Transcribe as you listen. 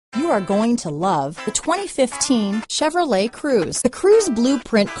are going to love the 2015 Chevrolet Cruze. The Cruze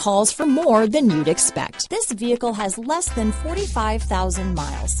blueprint calls for more than you'd expect. This vehicle has less than 45,000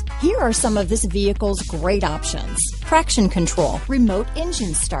 miles. Here are some of this vehicle's great options: traction control, remote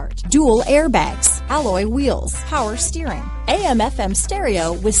engine start, dual airbags, alloy wheels, power steering, AM/FM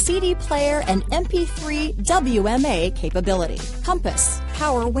stereo with CD player and MP3 WMA capability, compass,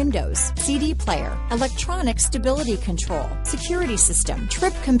 power windows, CD player, electronic stability control, security system,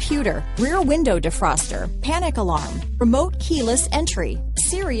 trip computer, rear window defroster, panic alarm, remote keyless entry,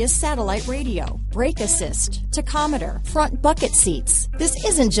 Sirius satellite radio, brake assist, tachometer, front bucket seats. This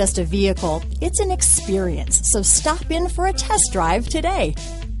isn't just a vehicle, it's an experience. So stop in for a test drive today.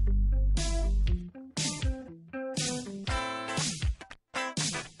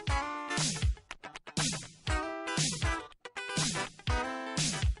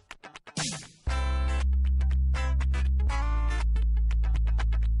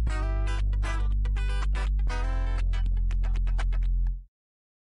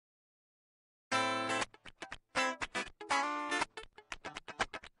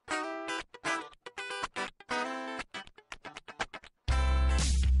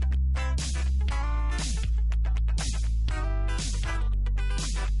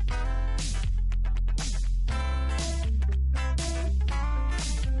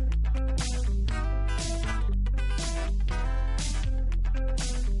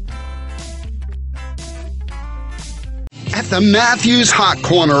 At the Matthews Hot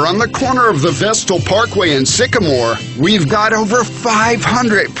Corner on the corner of the Vestal Parkway and Sycamore, we've got over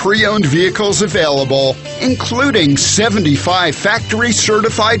 500 pre-owned vehicles available, including 75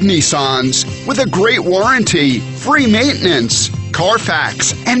 factory-certified Nissans with a great warranty, free maintenance,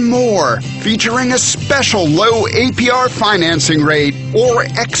 Carfax, and more, featuring a special low APR financing rate or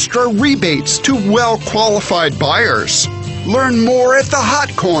extra rebates to well-qualified buyers. Learn more at the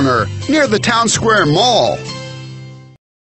Hot Corner near the Town Square Mall.